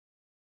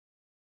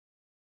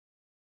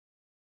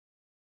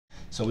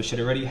So we should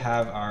already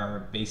have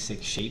our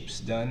basic shapes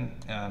done.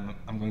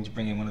 I'm going to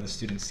bring in one of the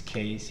students'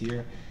 K's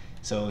here.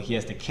 So he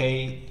has the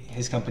K,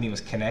 his company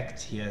was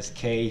Connect, he has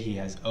K, he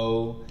has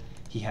O,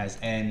 he has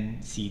N,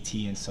 C,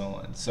 T, and so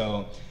on.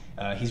 So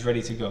he's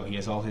ready to go. He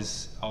has all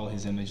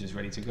his images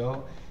ready to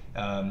go.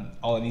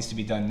 All that needs to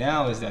be done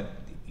now is that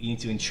you need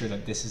to ensure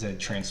that this is a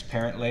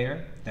transparent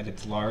layer, that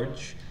it's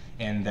large,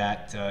 and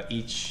that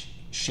each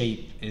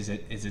shape is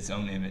its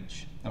own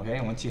image. Okay,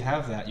 and once you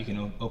have that, you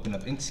can open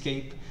up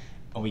Inkscape,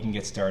 and we can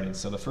get started.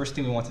 So the first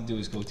thing we want to do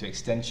is go to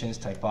Extensions,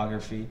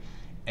 Typography,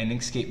 and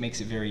Inkscape makes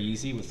it very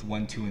easy with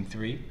 1, 2, and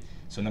 3.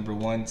 So number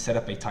 1, set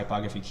up a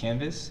typography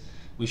canvas.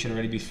 We should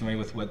already be familiar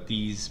with what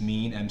these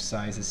mean: M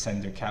size,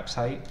 ascender, caps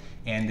height,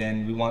 and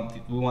then we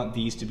want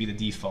these to be the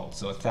default.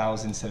 So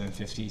 1000,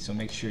 750. So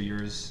make sure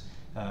yours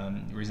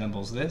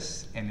resembles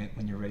this, and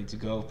when you're ready to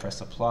go,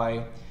 press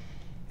apply,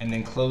 and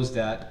then close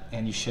that,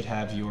 and you should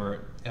have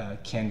your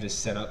canvas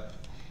set up.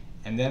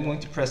 And then I'm going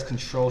to press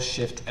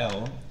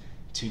Control-Shift-L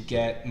to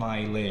get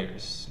my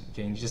layers.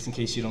 Okay, and just in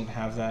case you don't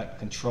have that,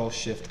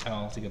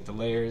 Control-Shift-L to get the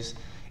layers,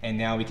 and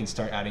now we can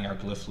start adding our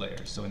glyph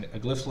layers. So a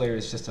glyph layer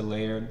is just a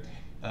layer,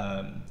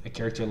 a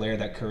character layer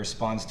that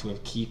corresponds to a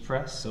key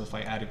press. So if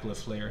I add a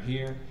glyph layer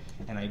here,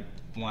 and I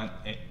want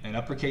an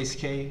uppercase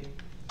K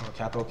or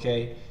capital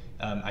K,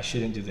 I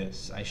shouldn't do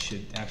this. I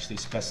should actually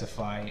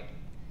specify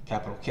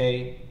capital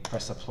K,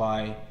 press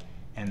apply,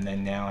 and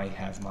then now I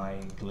have my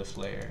glyph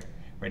layer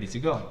ready to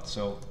go.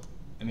 So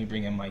let me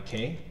bring in my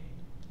K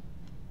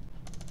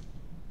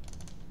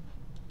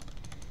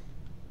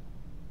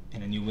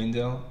in a new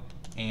window,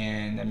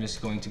 and I'm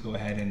just going to go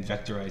ahead and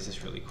vectorize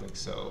this really quick.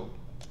 So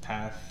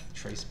path,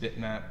 trace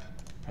bitmap,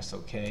 press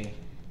OK,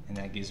 and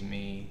that gives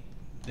me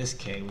this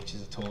K, which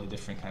is a totally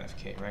different kind of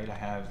K, right? I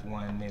have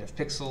one made of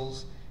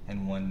pixels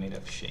and one made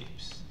of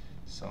shapes.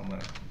 So I'm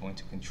going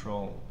to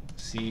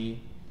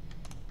Control-C,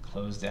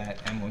 close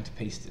that, and I'm going to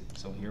paste it.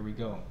 So here we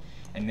go.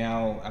 And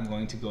now I'm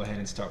going to go ahead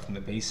and start from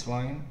the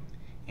baseline,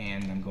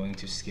 and I'm going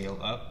to scale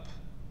up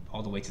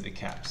all the way to the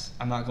caps.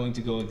 I'm not going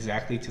to go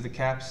exactly to the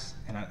caps,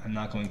 and I'm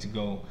not going to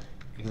go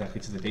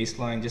exactly to the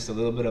baseline, just a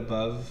little bit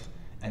above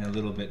and a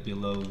little bit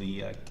below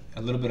the,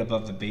 a little bit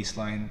above the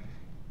baseline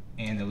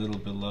and a little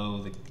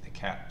below the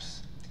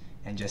caps.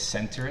 And just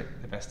center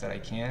it the best that I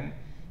can,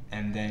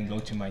 and then go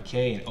to my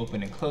K and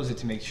open and close it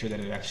to make sure that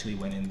it actually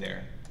went in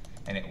there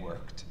and it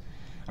worked.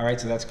 All right,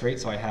 so that's great.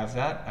 So I have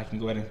that. I can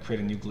go ahead and create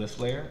a new glyph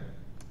layer.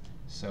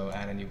 So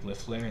add a new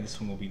glyph layer, and this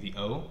one will be the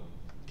O,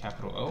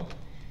 capital O.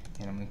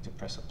 And I'm going to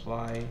press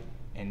apply.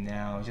 And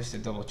now just to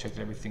double check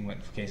that everything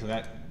went, okay, so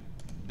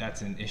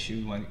that's an issue.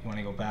 You want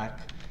to go back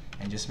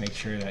and just make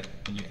sure that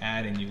when you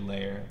add a new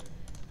layer,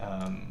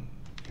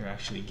 you're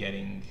actually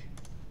getting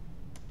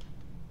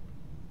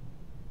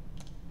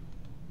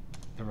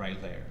the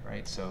right layer,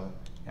 right? So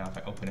now if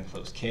I open and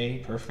close K,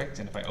 perfect.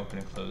 And if I open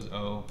and close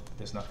O,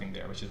 there's nothing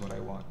there, which is what I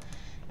want.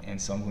 And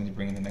so I'm going to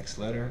bring in the next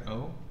letter,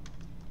 O.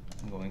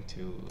 I'm going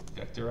to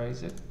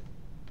vectorize it.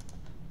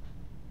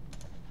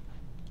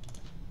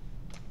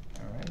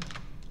 All right,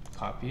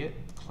 copy it,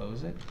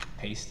 close it,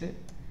 paste it.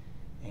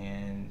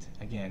 And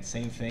again,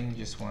 same thing,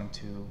 just want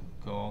to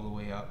go all the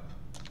way up,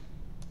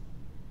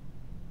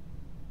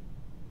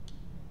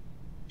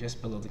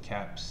 just below the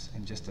caps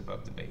and just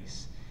above the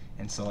base.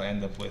 And so I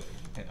end up with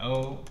an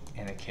O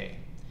and a K.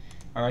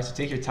 All right, so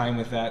take your time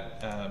with that.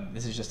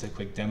 This is just a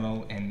quick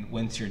demo, and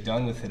once you're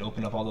done with it,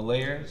 open up all the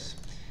layers,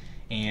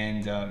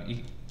 and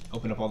you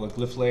open up all the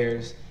glyph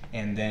layers,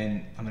 and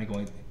then I'm going to go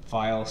in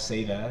File,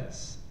 Save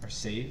As, or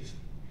Save,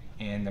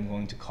 and I'm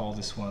going to call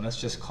this one,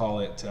 let's just call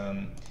it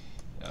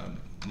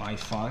My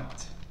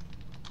Font,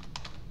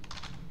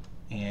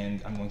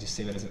 and I'm going to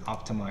save it as an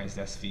optimized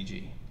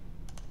SVG,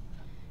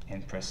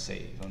 and press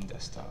Save on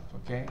desktop,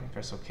 okay? And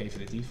press OK for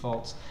the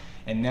defaults.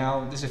 And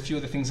now there's a few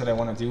other things that I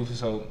want to do.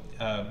 So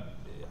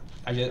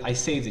I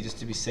saved it just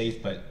to be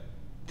safe, but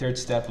third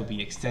step would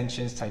be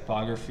Extensions,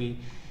 Typography,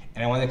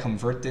 and I want to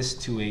convert this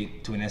to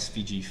an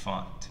SVG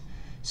font.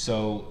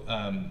 So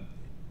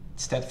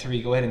step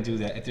 3, go ahead and do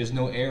that. If there's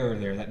no error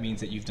there, that means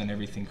that you've done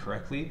everything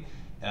correctly.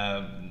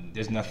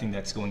 There's nothing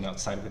that's going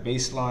outside of the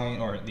baseline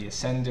or the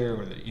ascender,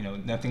 or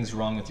nothing's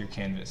wrong with your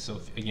canvas.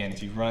 So again,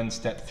 if you run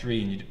step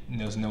 3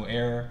 and there's no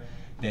error,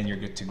 then you're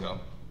good to go.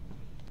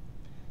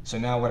 So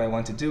now what I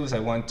want to do is I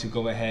want to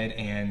go ahead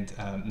and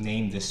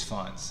name this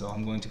font. So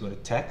I'm going to go to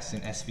Text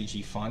and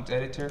SVG Font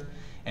Editor,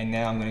 and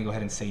now I'm going to go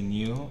ahead and say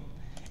New.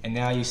 And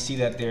now you see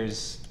that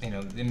there's,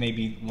 there may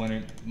be one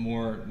or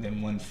more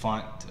than one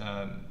font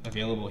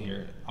available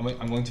here.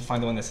 I'm going to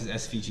find the one that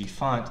says SVG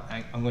Font.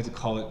 I'm going to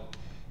call it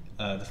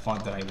the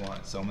font that I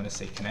want. So I'm going to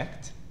say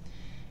Connect,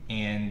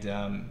 and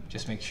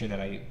just make sure that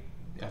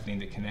I've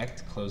named it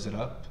Connect, close it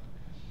up,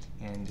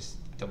 and just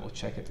double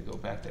check it to go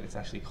back that it's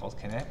actually called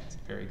Connect.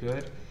 Very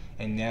good.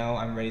 And now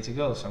I'm ready to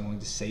go. So I'm going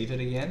to save it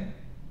again,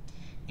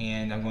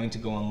 and I'm going to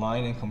go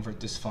online and convert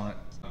this font.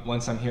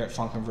 Once I'm here at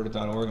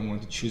fontconverter.org, I'm going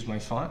to choose my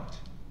font,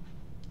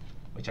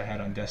 which I had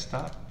on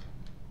desktop,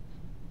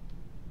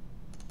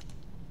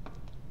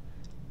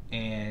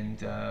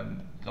 and I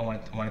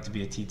want it to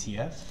be a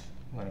TTF.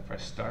 I'm going to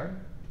press start.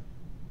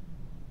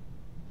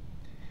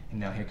 And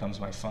now here comes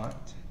my font.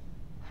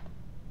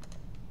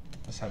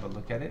 Let's have a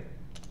look at it.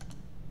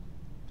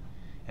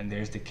 And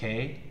there's the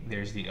K,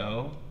 there's the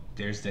O,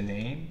 there's the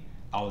name.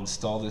 I'll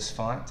install this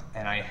font,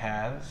 and I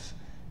have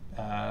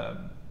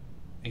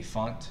a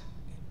font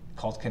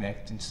called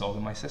Connect installed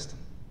in my system.